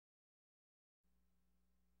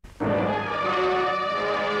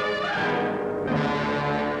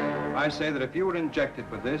I say that if you were injected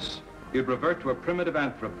with this, you'd revert to a primitive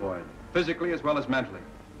anthropoid, physically as well as mentally.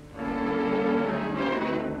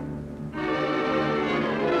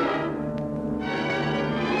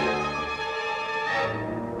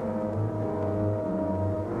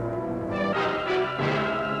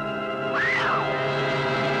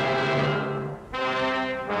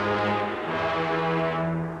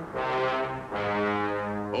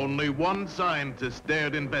 Only one scientist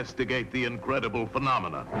dared investigate the incredible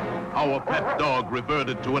phenomena. Our pet dog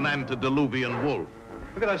reverted to an antediluvian wolf.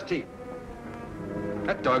 Look at those teeth.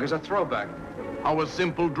 That dog is a throwback. Our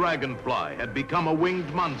simple dragonfly had become a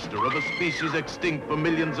winged monster of a species extinct for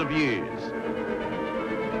millions of years.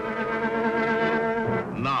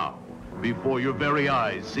 Now, before your very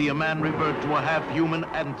eyes, see a man revert to a half-human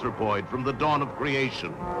anthropoid from the dawn of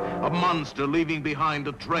creation. A monster leaving behind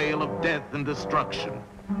a trail of death and destruction.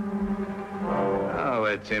 Oh,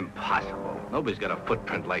 it's impossible. Nobody's got a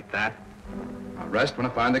footprint like that. I'll rest when I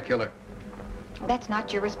find the killer. That's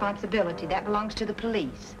not your responsibility. That belongs to the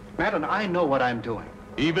police. Madeline, I know what I'm doing.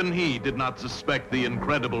 Even he did not suspect the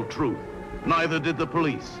incredible truth. Neither did the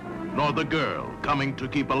police, nor the girl coming to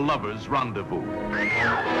keep a lover's rendezvous.